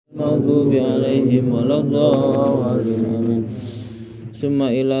المغضوب عليهم ولا الضالين آمين.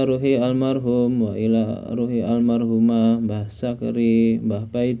 Summa ila ruhi almarhum wa ila ruhi almarhumah Mbah Sakri,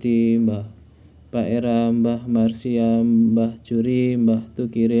 Mbah Paidi, Mbah Paera, Mbah Marsia, Mbah Juri, Mbah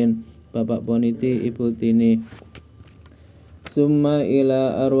Tukirin, Bapak Poniti, Ibu Tini. Summa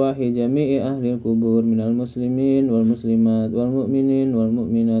ila arwahi jami'i ahli kubur minal muslimin wal muslimat wal mu'minin wal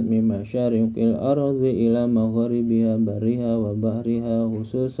mu'minat min masyariqil ardi ila magharibiha bariha wa bahriha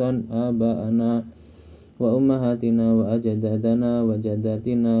khususan aba'ana wa ummahatina wa ajdadana wa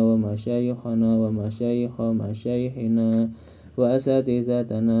jaddatina wa masyayikhana wa masyayikha masyayikhina wa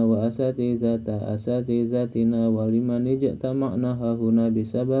asatizatana wa asatizata asatizatina wa liman ijtama'na hahuna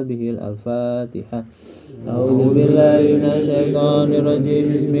bisababihil al-fatihah. A'udzu billahi minasyaitonir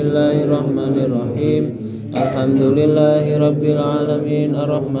rajim. Bismillahirrahmanirrahim. Alhamdulillahi rabbil alamin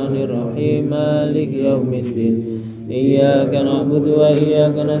arrahmanir rahim maliki yaumiddin. Iyyaka na'budu wa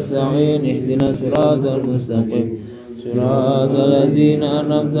iyyaka nasta'in. Ihdinas siratal mustaqim. Siratal ladzina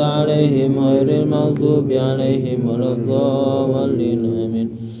an'amta 'alaihim ghairil maghdubi 'alaihim waladdallin.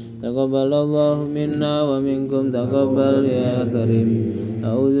 Amin. Taqabbalallahu minna wa minkum taqabbal ya karim.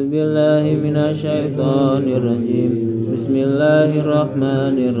 A'udzu billahi minasyaitonir rajim.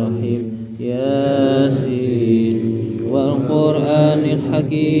 Bismillahirrahmanirrahim. Yasin wal Qur'anil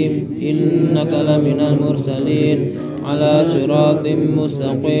hakim innaka laminal mursalin ala siratim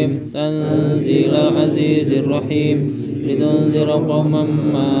mustaqim tanzilal azizir rahim litunzira qauman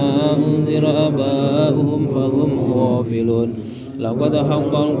ma unzira aba'uhum fahum ghafilun laqad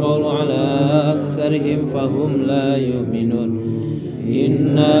haqqal qawlu ala aktsarihim fahum la yu'minun.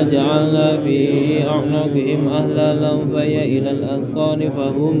 Inna ja'alna fi a'naqihim ahlalan faya ilal azqani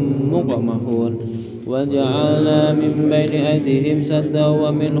fahum muqamahun wa ja'alna min bayni aydihim sadda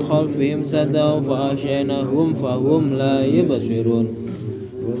wa min khalfihim sadda fa asyaynahum fahum la yubsirun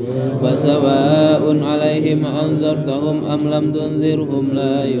wa sawa'un 'alaihim anzartahum am lam tunzirhum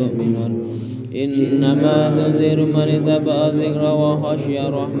la yu'minun. Innama tunziru man ittaba'a dzikra wa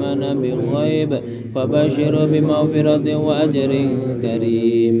khashiya rahmana bil ghaib fabashshirhu bimaghfiratin wa ajrin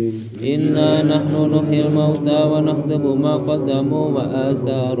karim. Inna nahnu nuhyil mauta wa naktubu ma qaddamu wa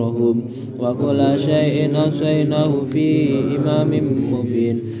atharahum wa kulla shay'in ahsaynahu fi imamin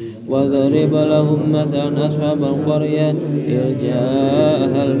mubin. Wadrib lahum masalan ashabal qaryah idh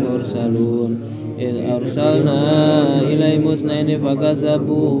ja'ahal mursalun إذ أرسلنا إليهم اثنين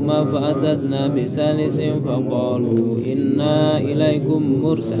فكذبوهما فعززنا بثالث فقالوا إنا إليكم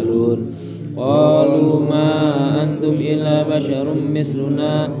مرسلون قالوا ما أنتم إلا بشر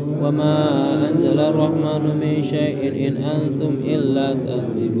مثلنا وما أنزل الرحمن من شيء إن أنتم إلا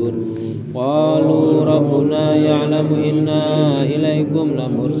تكذبون قالوا ربنا يعلم إنا إليكم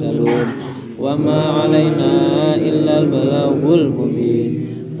لمرسلون وما علينا إلا البلاغ المبين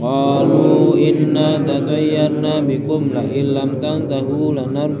قالوا إنا تطيرنا بكم لئن لم تنتهوا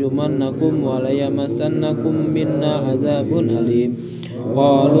لنرجمنكم وليمسنكم منا عذاب أليم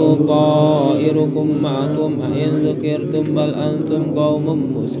قالوا طائركم معكم أئن ذكرتم بل أنتم قوم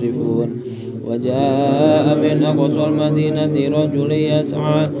مسرفون وجاء من أقصى المدينة رجل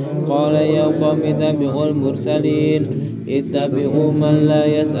يسعى قال يا قوم اتبعوا المرسلين اتبعوا من لا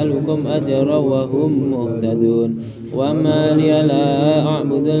يسألكم أجرا وهم مهتدون وما لي لا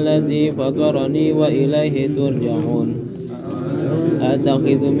أعبد الذي فطرني وإليه ترجعون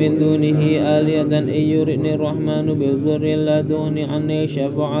أتخذ من دونه آلهة إن يردني الرحمن بضر لا تغن عني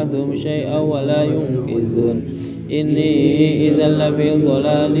شفاعتهم شيئا ولا ينقذون إني إذا لفي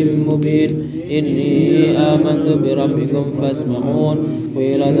ضلال مبين إني آمنت بربكم فاسمعون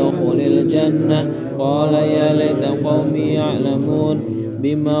قيل ادخل الجنة قال يا ليت قومي يعلمون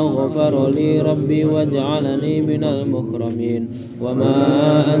بما غفر لي ربي وجعلني من المكرمين وما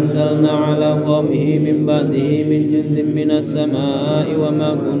أنزلنا على قومه من بعده من جند من السماء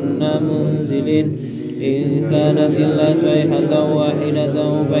وما كنا منزلين إن كانت إلا صيحة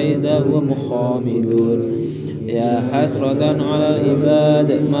واحدة فإذا هم خامدون يا حسرة على العباد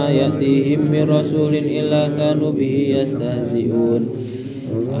ما يأتيهم من رسول إلا كانوا به يستهزئون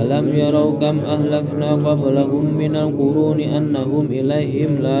ألم يروا كم أهلكنا قبلهم من القرون أنهم إليهم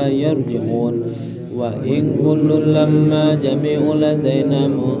لا يرجعون وإن كل لما جميع لدينا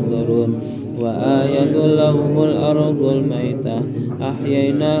محضرون وآية لهم الأرض الميتة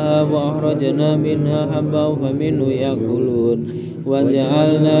أحييناها وأخرجنا منها حبا فمنه يأكلون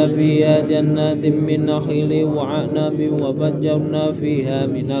وجعلنا فيها جنات من نخيل وعنب وفجرنا فيها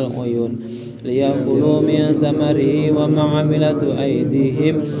من العيون ليأكلوا من ثمره وما عملت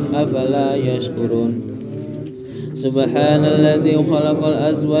أيديهم أفلا يشكرون سبحان الذي خلق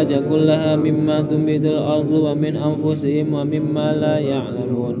الأزواج كلها مما تنبت الأرض ومن أنفسهم ومما لا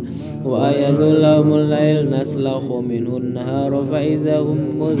يعلمون وآية لهم الليل نسلخ منه النهار فإذا هم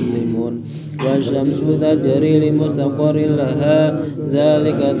مظلمون والشمس تجري لمستقر لها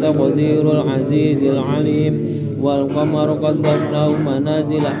ذلك تقدير العزيز العليم والقمر قدرناه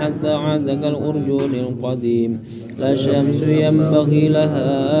منازل حتى عاد كالأرجون القديم لا الشمس ينبغي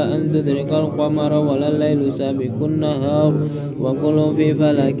لها أن تدرك القمر ولا الليل سابق النهار وكل في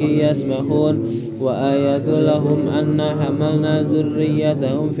فلك يسبحون وآية لهم أن حملنا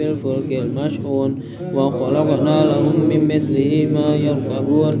ذريتهم في الفلك المشحون وخلقنا لهم من مثله ما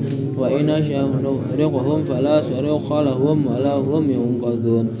يركبون وإن نشأ نغرقهم فلا صريخ لهم ولا هم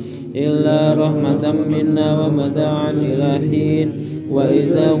ينقذون إلا رحمة منا ومتاعا إلى حين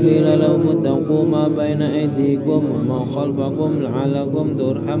وإذا قيل لهم اتقوا ما بين أيديكم وما خلفكم لعلكم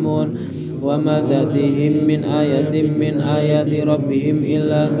ترحمون وما تأتيهم من آية من آيات ربهم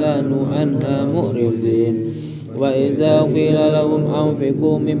إلا كانوا عنها معرضين وإذا قيل لهم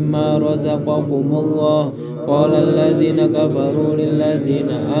أنفقوا مما رزقكم الله قال الذين كفروا للذين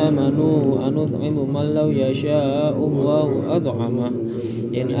آمنوا أنطعم من لو يشاء الله أطعمه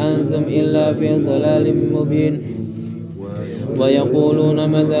إن أنتم إلا في ضلال مبين ويقولون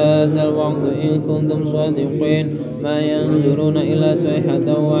متى هذا الوعد إن كنتم صادقين ما ينظرون إلا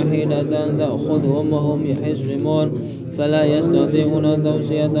صيحة واحدة تأخذهم وهم يحسمون فلا يستطيعون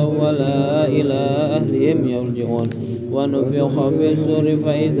توصية ولا إلى أهلهم يرجعون ونفخ في الصور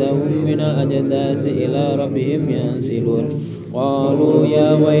فإذا هم من الأجداث إلى ربهم ينسلون قالوا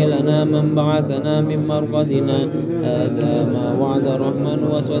يا ويلنا من بعثنا من مرقدنا هذا ما وعد الرحمن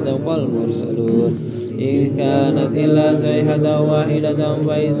وصدق المرسلون إن كانت إلا صيحة واحدة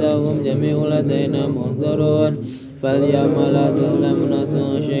فإذا هم جميع لدينا محضرون فاليوم لا تظلم نفس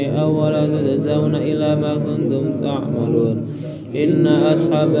شيئا ولا تجزون إلا ما كنتم تعملون إن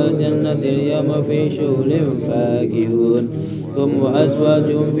أصحاب الجنة اليوم في شغل فاكهون ثم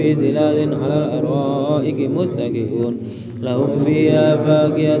أزواجهم في ظلال على الأرائك متكئون لهم فيها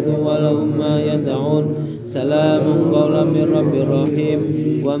فاكهة ولهم ما يدعون سلام قولا من رب رحيم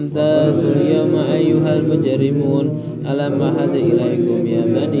وامتازوا اليوم أيها المجرمون ألم أعهد إليكم يا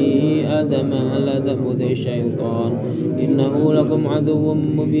بني آدم ألا تعبدوا الشيطان إنه لكم عدو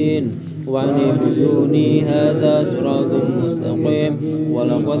مبين وأن اعبدوني هذا صراط مستقيم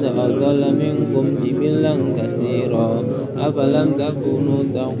ولقد أضل منكم جبلا كثيرا أفلم تكونوا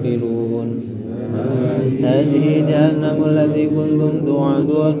تعقلون هذه جهنم التي كنتم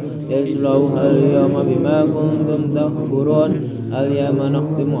توعدون اصلوها اليوم بما كنتم تكفرون اليوم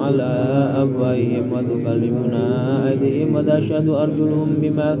نختم على أفواههم وتكلمنا أيديهم وتشهد أرجلهم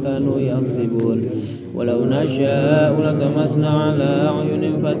بما كانوا يكسبون ولو نشاء لطمسنا على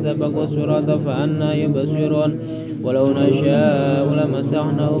أعينهم فاستبقوا الصراط فأنى يبصرون ولو نشاء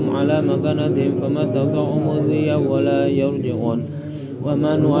لمسحناهم على مكانتهم فما استطاعوا مضيا ولا يرجعون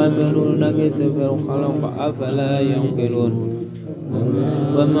وما نعمر نقص في الخلق أفلا يعقلون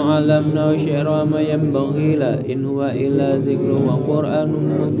وما علمناه شعر ما ينبغي له إن هو إلا ذكر وقرآن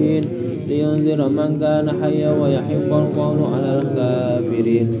مبين لينذر من كان حيا ويحق القول على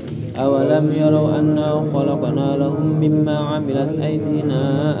الكافرين أولم يروا أنا خلقنا لهم مما عملت أيدينا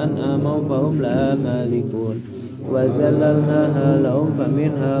أنعاما فهم لها مالكون وذللناها لهم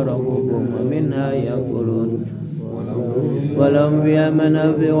فمنها ركوبهم ومنها يأكلون ولهم فيها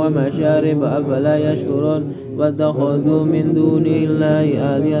منافع ومشارب أفلا يشكرون واتخذوا من دون الله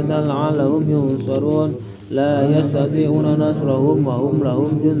آلهة لعلهم ينصرون لا يستطيعون نصرهم وهم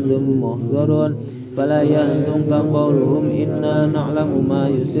لهم جند محضرون فلا يحزنك قولهم إنا نعلم ما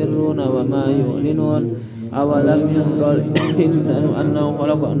يسرون وما يعلنون أولم يرى الإنسان أنه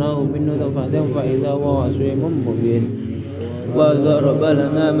خلقناه من نطفة فإذا هو خصيم مبين وضرب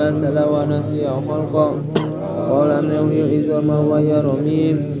لنا مثلا ونسي خلقه قال من يحيي العظام وهي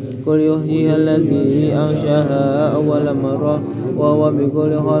رميم قل يحييها الذي أنشأها أول مرة وهو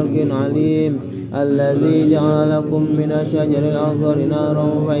بكل خلق عليم الذي جعل لكم من الشجر الأخضر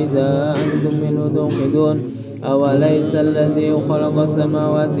نارا فإذا أنتم منه توقدون أوليس الذي خلق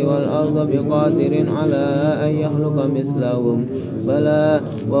السماوات والأرض بقادر على أن يخلق مثلهم بلى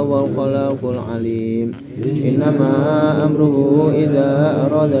وهو الخلاق العليم إنما أمره إذا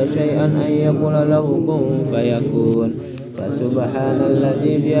أراد شيئا أن يقول له كن فيكون فسبحان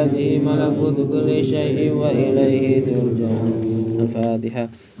الذي بيده ملكوت كل شيء وإليه ترجعون الفاتحة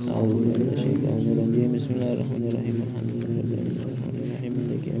أعوذ بالله من الشيطان الرجيم بسم الله الرحمن الرحيم الحمد لله رب العالمين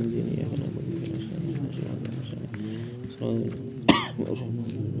مالك يوم الدين إياك نعبد وإياك نستعين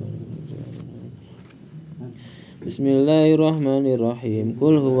بسم الله الرحمن الرحيم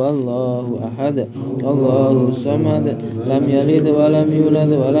قل هو الله أحد الله الصمد لم يلد ولم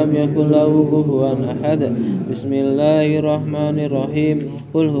يولد ولم يكن له كفوا أحد بسم الله الرحمن الرحيم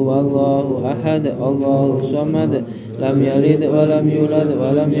قل هو الله أحد الله الصمد لم يلد ولم يولد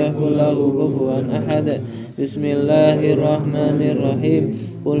ولم يكن له كفوا أحد بسم الله الرحمن الرحيم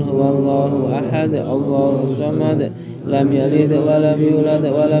قل هو الله أحد الله الصمد لم يلد ولم يولد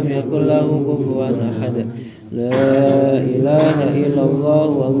ولم يكن له كفوا أحد لا إله إلا الله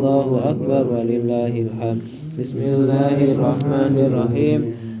والله أكبر ولله الحمد بسم الله الرحمن الرحيم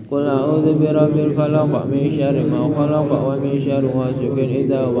قل أعوذ برب الفلق من شر ما خلق ومن شر غاسق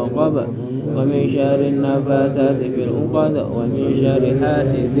إذا وقب ومن شر النفاثات في العقد ومن شر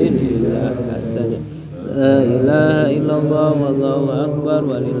حاسد إذا حسد لا إله إلا الله والله أكبر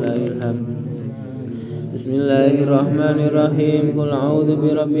ولله الحمد بسم الله الرحمن الرحيم قل أعوذ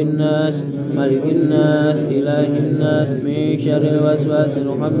برب الناس ملك الناس إله الناس من شر الوسواس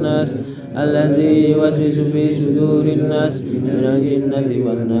الخناس الذي يوسوس في صدور الناس من الجنة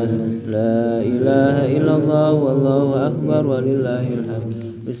والناس لا إله إلا الله والله أكبر ولله الحمد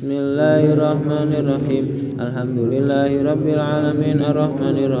بسم الله الرحمن الرحيم الحمد لله رب العالمين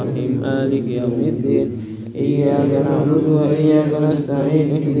الرحمن الرحيم مالك يوم الدين إياك نعبد وإياك نستعين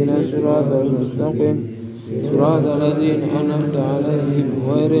اهدنا الصراط المستقيم صراط الذين أنعمت عليهم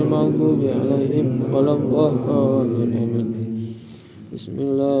غير المغضوب عليهم ولا الضالين آمين بسم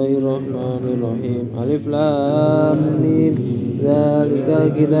الله الرحمن الرحيم ألف لام ميم ذلك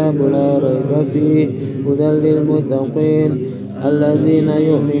الكتاب لا ريب فيه هدى للمتقين الذين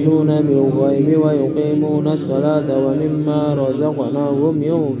يؤمنون بالغيب ويقيمون الصلاة ومما رزقناهم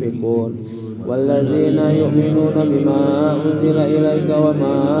ينفقون والذين يؤمنون بما أنزل إليك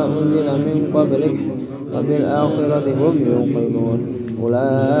وما أنزل من قبلك وبالآخرة هم يوقنون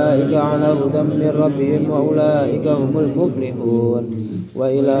أولئك على هدى من ربهم وأولئك هم المفلحون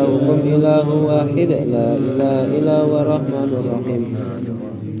وإلهكم إله واحد لا إله إلا هو الرحمن الرحيم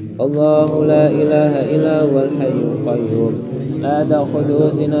الله لا إله إلا هو الحي القيوم لا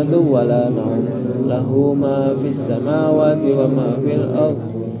تأخذه سنة ولا نوم له ما في السماوات وما في الأرض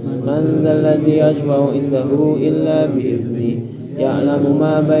من ذا الذي يشفع عنده إلا بإذنه يعلم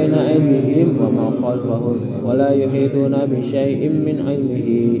ما بين أيديهم وما خلفهم ولا يحيطون بشيء من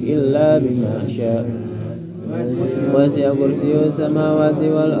علمه إلا بما شاء وسع كرسيه السماوات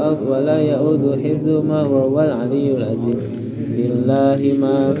والأرض ولا يؤوده حفظهما وهو العلي العظيم لله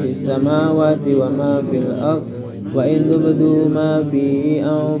ما في السماوات وما في الأرض وإن تبدوا ما في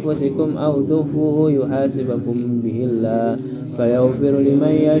أنفسكم أو تخفوه يحاسبكم به الله فيغفر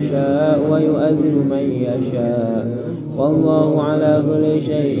لمن يشاء ويؤذب من يشاء والله على كل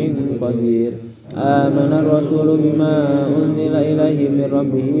شيء قدير آمن الرسول بما أنزل إليه من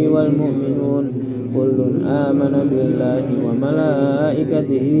ربه والمؤمنون كل آمن بالله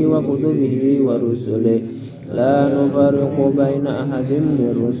وملائكته وكتبه ورسله لا نفرق بين أحد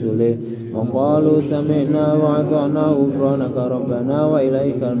من رسله وقالوا سمعنا وأطعنا غفرانك ربنا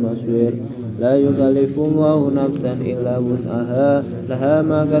وإليك المصير لا يكلف الله نفسا إلا وسعها لها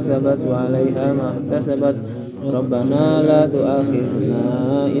ما كسبت وعليها ما اكتسبت ربنا لا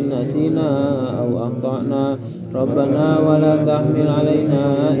تؤاخذنا إن نسينا أو أخطأنا ربنا ولا تحمل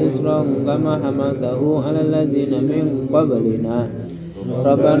علينا إصرا كما حملته على الذين من قبلنا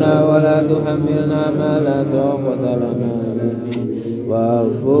ربنا ولا تحملنا ما لا طاقة لنا به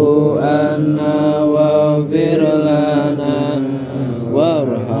واعف عنا واغفر لنا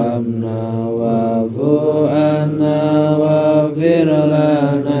وارحمنا واعف عنا واغفر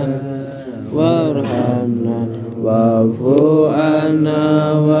لنا وارحمنا واعف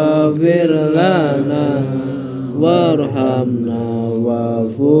عنا واغفر لنا وارحمنا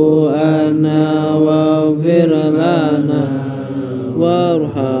واعف عنا واغفر لنا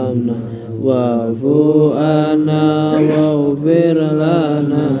وارحمنا واعف عنا واغفر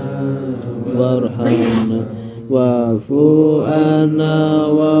لنا وارحمنا واعف عنا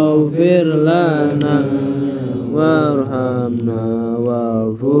واغفر لنا وارحمنا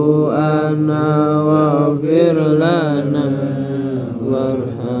واعف عنا واغفر لنا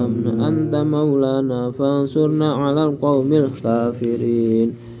وارحمنا أنت مولانا فانصرنا على القوم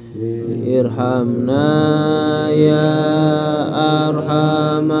الكافرين ارحمنا يا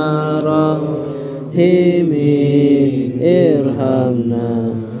أرحم الراحمين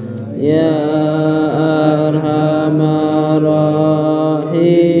ارحمنا يا أرحم الراحمين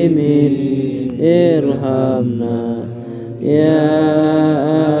ارحمنا يا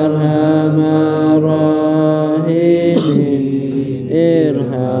أرحم الراحمين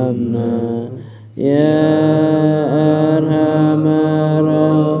ارحمنا يا أرحم الراحمين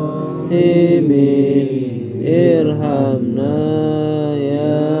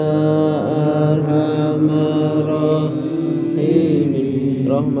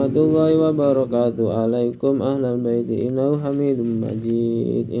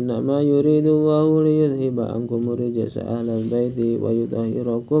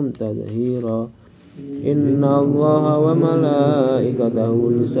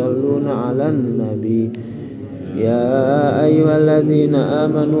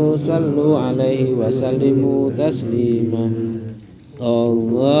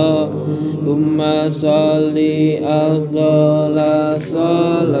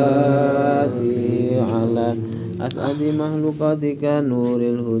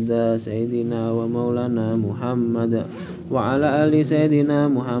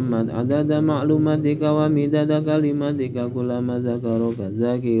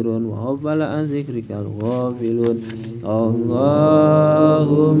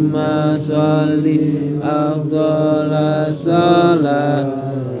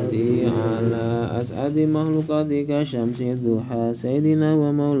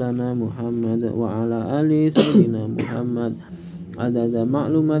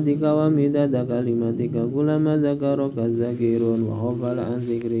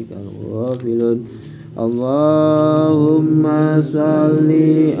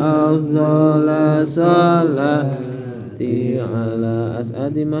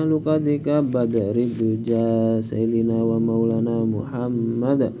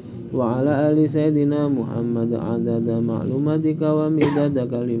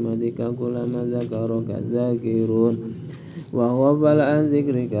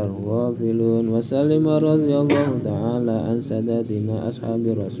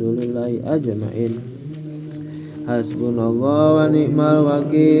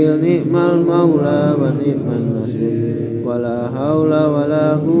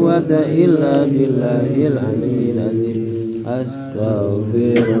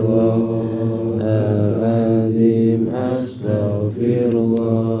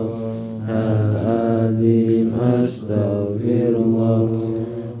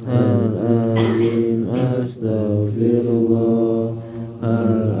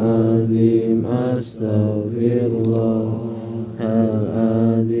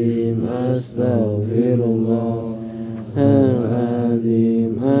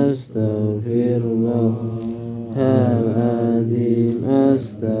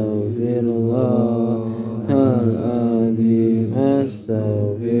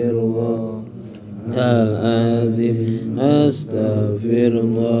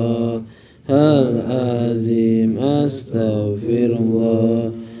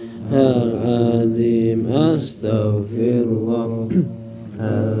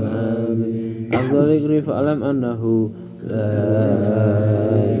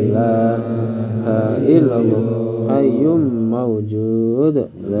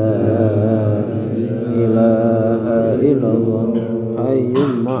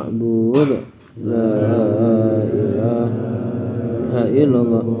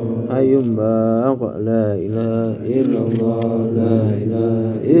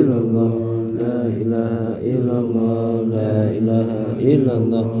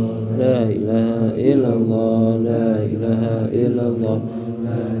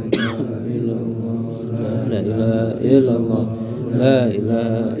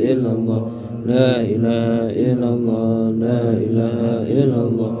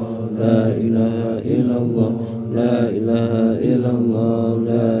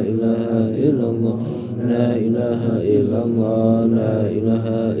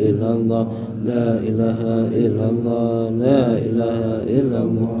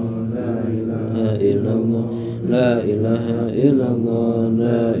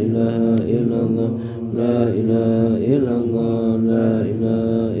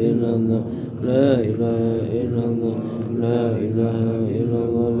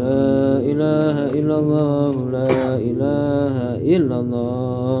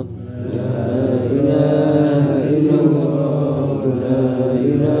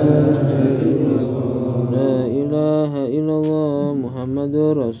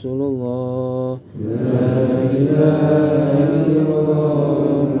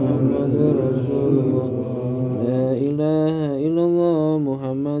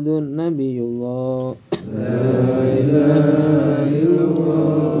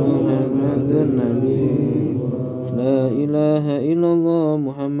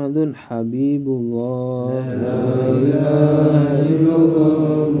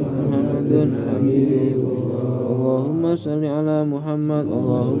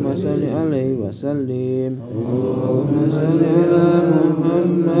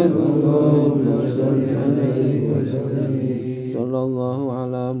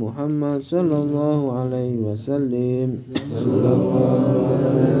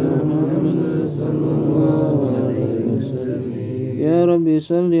يا ربي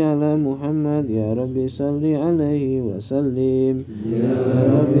صل على محمد يا ربي صل عليه وسلم يا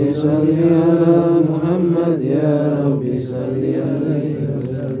ربي صل على محمد يا ربي صل عليه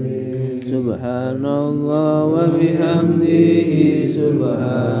وسلم سبحان الله وبحمده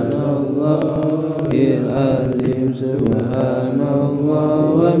سبحان الله العظيم سبحان الله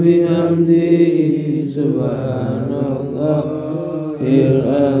وبحمده سبحان الله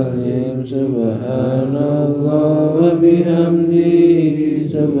العظيم سبحان الله وبحمده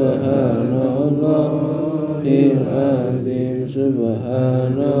سبحان الله العظيم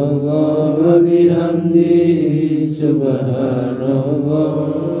سبحان الله وبحمده سبحان الله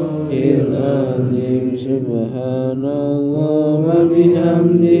العظيم سبحان الله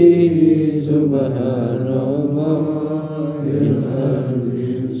وبحمده سبحان الله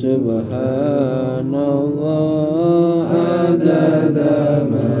سبحان الله عدد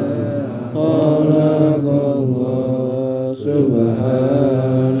ما خلق الله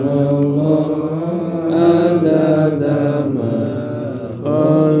سبحان الله عدد ما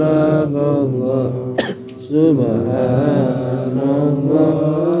خلق الله سبحان الله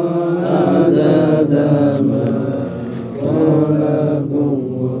عدد ما خلق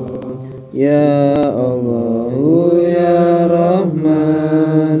الله يا الله يا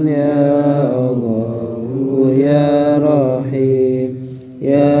رحمن يا الله يا رحيم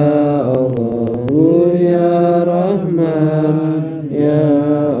يا الله يا رحمن يا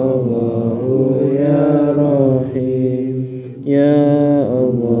الله يا رحيم يا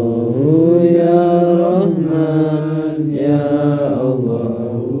الله يا رحمن يا الله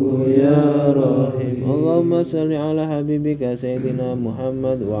يا رحيم اللهم صل على حبيبك سيدنا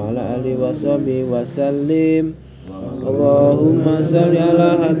محمد وعلى آله وصحبه وسلم اللهم صل على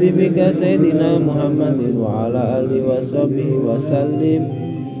حبيبك سيدنا محمد وعلى آله وصحبه وسلم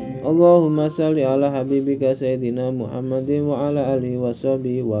اللهم صل على حبيبك سيدنا محمد وعلى آله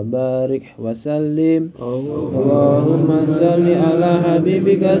وصحبه وبارك وسلم اللهم صل على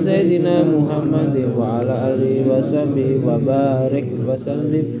حبيبك سيدنا محمد وعلى آله وصحبه وبارك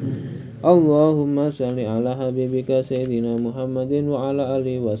وسلم اللهم صل على حبيبك سيدنا محمد وعلى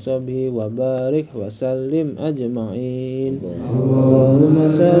آله وصحبه وبارك وسلم أجمعين اللهم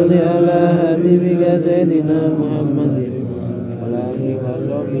صل على حبيبك سيدنا محمد وعلى آله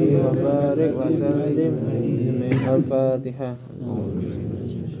وصحبه وبارك وسلم الفاتحة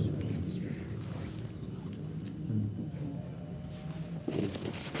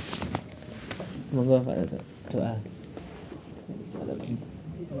Semoga pada doa.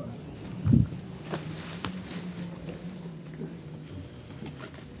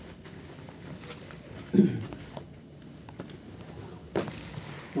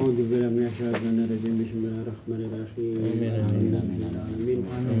 أعوذ بالله من الشيطان الرجيم بسم الله الرحمن الرحيم آمين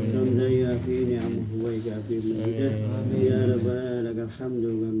حمدا يوافي نعمه ويكافي مزيده يا ربنا لك الحمد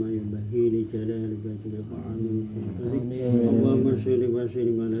كما ينبغي لجلال وجهك وعظيم قدرك اللهم صل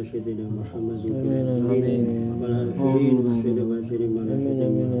وسلم على سيدنا محمد والآخرين وصل وسلم على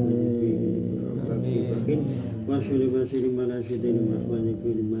سيدنا محمد وصل وسلم على سيدنا محمد في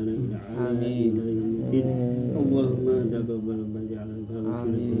المعنى إلى عالمين إلى يوم الدين اللهم تقبل واجعل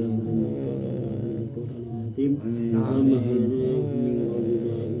الفاتحة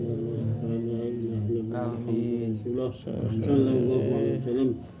صلى الله عليه وسلم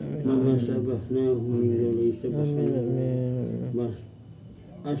وما سبحناه من ذلك سبحانه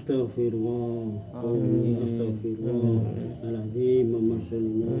أستغفر الله أستغفر الله العظيم وما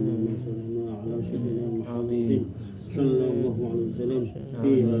صلينا على سيدنا محمد صلى الله عليه وسلم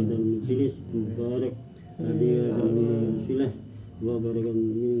في هذا المجلس المبارك الذي يصله وبركة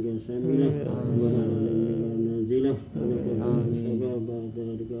منك شاملة ونعلم نازلة ونقول سبب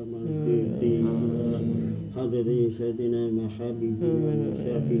ذلك مع الدين حضر سيدنا محبيبنا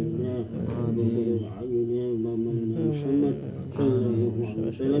وشافينا وقرب عيننا ومولانا محمد صلى الله عليه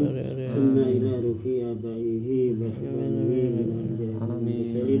وسلم ثم إلى روح آبائه وإخوانه من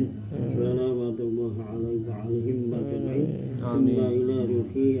المرسلين صلوات الله عليه وعليهم أجمعين ثم إلى روح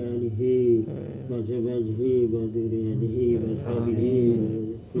آله وزواجه وذريته وأصحابه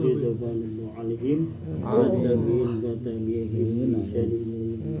رضوان الله عليهم والتابعين وتابعيهم بإحسان إلى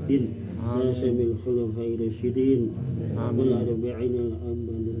يوم الدين يا سامي الخلفاء الراشدين والأربعين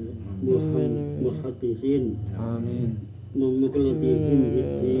المحدثين ومخلدين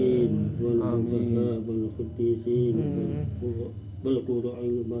بالدين والمقفى والقديسين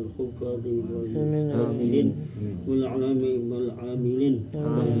والقرآن والخفاة والعاملين والعلماء والعاملين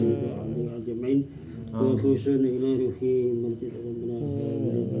أجمعين وخصوصا إلى روحي من تتقبل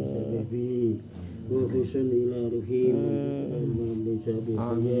من سببه وحسن إلى رحيم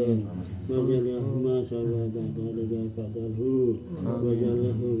آمين وجعله ما سبب ذلك فعله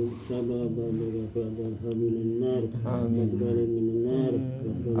وجعله سبب ذلك فعله من النار وقال من النار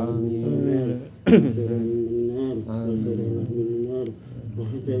وقال من النار وسر من النار وسر له من النار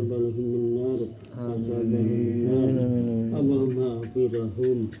وحسب له من النار وحسب له من النار اللهم اغفر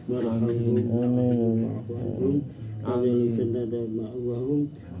لهم وارحمهم واعف عنهم واجعل الجنة مأواهم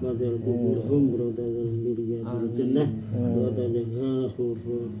واجعل قبورهم روضة من رياض الجنة وتجعلها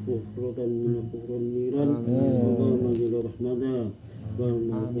حفرة من حفر النيران اللهم اجعل رحمنا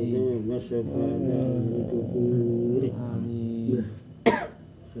ورحمتنا وشفاعة القبور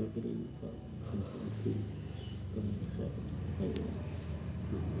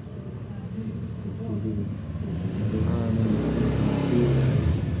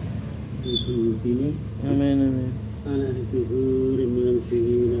Amin amin. على الكفور من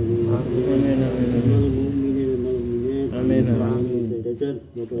المسلمين والمؤمنين والمؤمنات آمين والمدرجات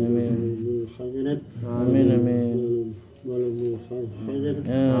والحسنات آمين آمين والمحسنات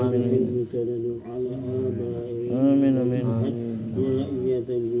آمين والمتردد على آبائهم آمين آمين يا إياك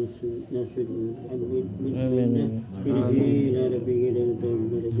نشهد آمين إلى ربك لنتم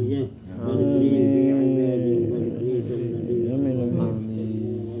مرضية ونبني في عباده ونبني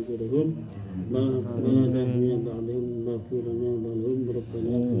الذين أجرهم ما نحن بعدهم مغفر لنا بلهم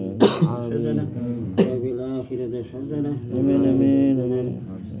ربنا حسنة وفي الآخرة حسنة آمين آمين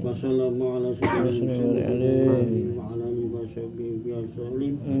وصلى الله على سيدنا محمد وعلى آله وصحبه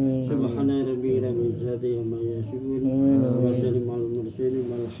وسلم سبحان ربي رب العزة عما يصفون وسلم على المرسلين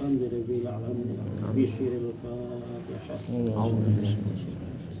والحمد لله رب العالمين بشر الفاتحة.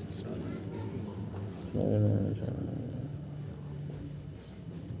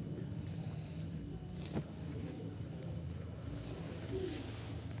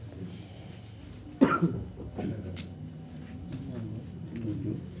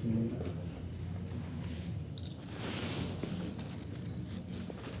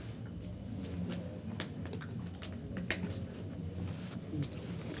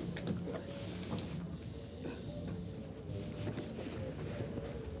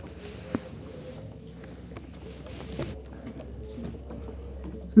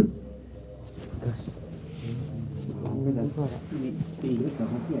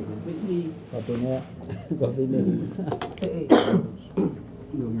 Kopinya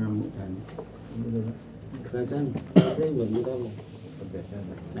udah ngamuk kan kelihatan belum kita mau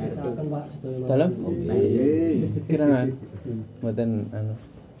dalam kirangan buatan anu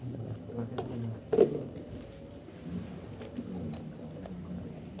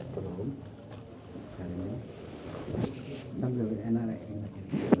tampil enak rek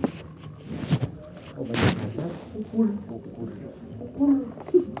banyak kata ukur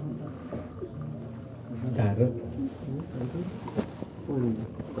garut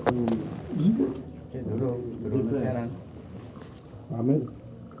Amin.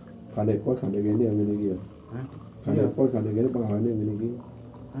 Kadek pot kadek gini yang ini gitu. Kadek pot kadek gini pengalaman yang ini gitu.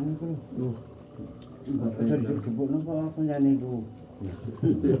 Anu ku. Bisa disebutno kok aku nyane iku.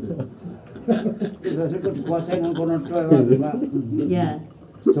 Kita sebut kuasa nang kono tok wae, Pak. Iya.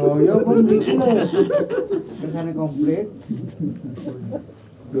 Saya pun iki lho. Kesane komplit.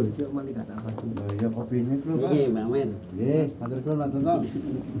 Lho, iki mandi kata apa? Ya kopine lho, Pak. Nggih, Mbak Men. Nggih, matur nuwun, Mas Tonto.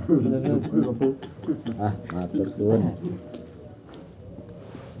 Matur suwun.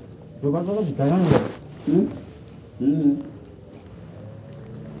 Bapak kok didalang lho?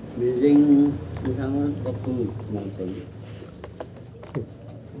 Bimbing misalnya kopi langsung.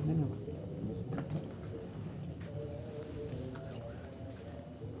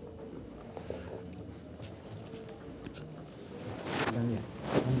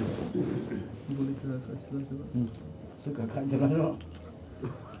 boleh jelas coba. Suka gak jelas kok.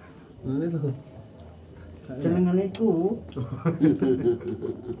 Ini tuh. Jenengan iku.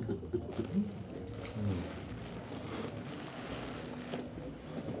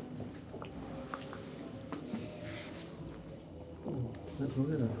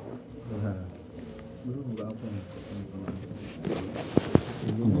 Boleh lah. Dulu buka apa nih?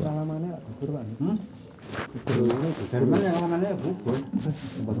 Pengalamannya gugur kan? Jerman yang halamannya gugur.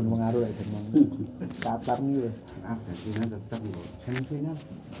 Baru mengaruh ya Jerman. Qatar nih ya. Argentina tetap kok. Semifinal.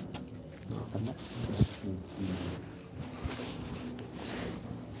 Temat.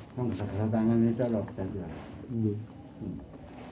 Kamu bisa tangan itu loh, jadi.